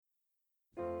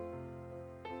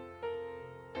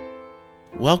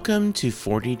Welcome to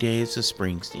 40 Days of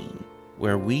Springsteen,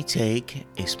 where we take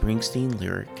a Springsteen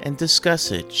lyric and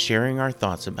discuss it, sharing our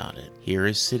thoughts about it. Here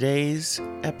is today's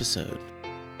episode.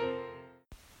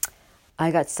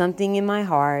 I got something in my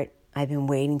heart I've been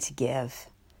waiting to give.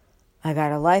 I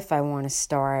got a life I want to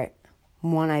start,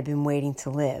 one I've been waiting to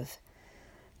live.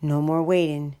 No more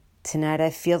waiting. Tonight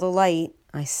I feel the light.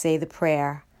 I say the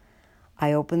prayer.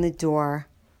 I open the door.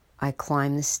 I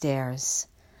climb the stairs.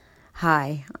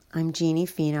 Hi, I'm Jeannie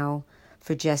Fino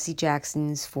for Jesse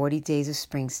Jackson's 40 Days of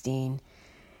Springsteen.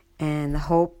 And the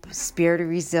hope, spirit of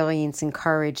resilience, and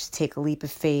courage to take a leap of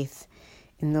faith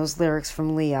in those lyrics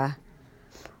from Leah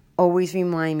always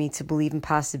remind me to believe in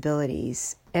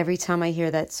possibilities. Every time I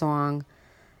hear that song,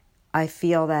 I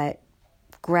feel that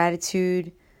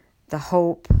gratitude, the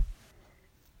hope,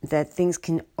 that things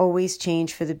can always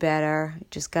change for the better.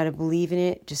 Just got to believe in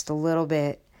it just a little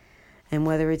bit. And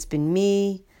whether it's been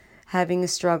me having a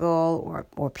struggle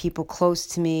or people close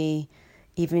to me,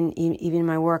 even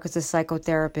my work as a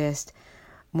psychotherapist,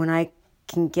 when I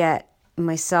can get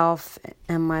myself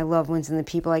and my loved ones and the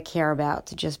people I care about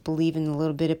to just believe in a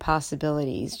little bit of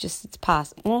possibilities, just it's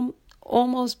possible,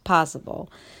 almost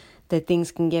possible that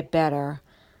things can get better.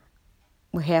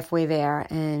 We're halfway there,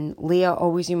 and Leah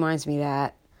always reminds me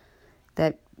that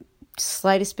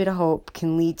slightest bit of hope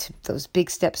can lead to those big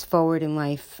steps forward in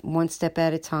life, one step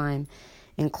at a time,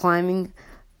 and climbing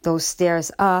those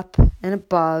stairs up and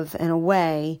above and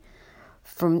away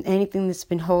from anything that's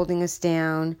been holding us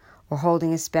down or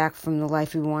holding us back from the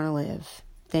life we want to live.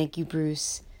 Thank you,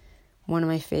 Bruce. One of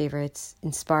my favorites.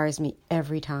 Inspires me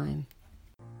every time.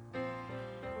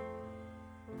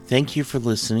 Thank you for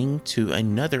listening to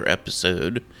another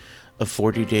episode of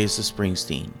 40 Days of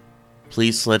Springsteen.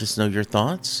 Please let us know your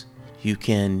thoughts. You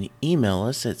can email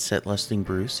us at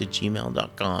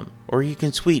setlustingbruce@gmail.com, or you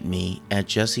can tweet me at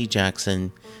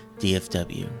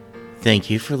jessejacksondfw.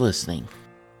 Thank you for listening.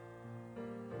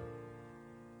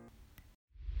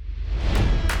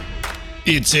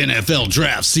 It's NFL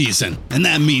draft season, and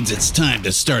that means it's time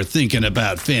to start thinking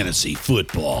about fantasy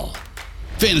football.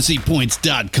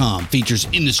 FantasyPoints.com features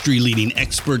industry-leading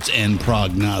experts and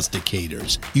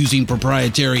prognosticators using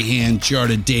proprietary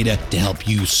hand-charted data to help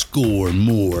you score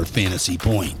more fantasy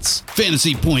points.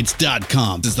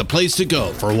 FantasyPoints.com is the place to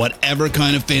go for whatever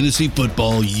kind of fantasy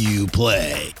football you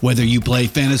play. Whether you play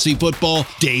fantasy football,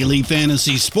 daily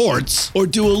fantasy sports, or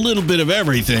do a little bit of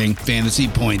everything, Fantasy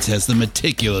Points has the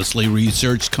meticulously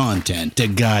researched content to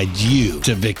guide you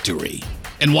to victory.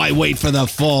 And why wait for the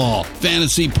fall?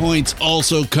 Fantasy Points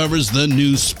also covers the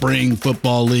new spring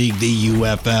football league, the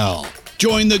UFL.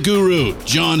 Join the guru,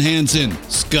 John Hansen,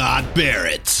 Scott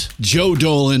Barrett, Joe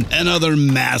Dolan, and other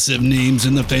massive names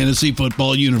in the fantasy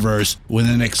football universe with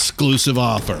an exclusive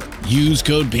offer. Use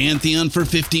code Pantheon for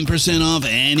 15% off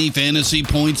any Fantasy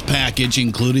Points package,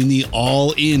 including the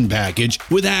all-in package,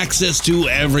 with access to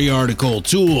every article,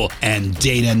 tool, and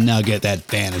data nugget that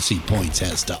Fantasy Points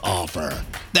has to offer.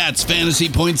 That's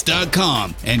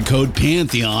FantasyPoints.com and code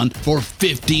Pantheon for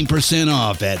 15%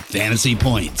 off at Fantasy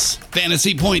Points.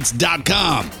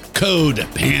 FantasyPoints.com, code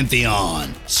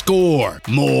Pantheon. Score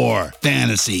more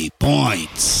fantasy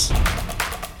points.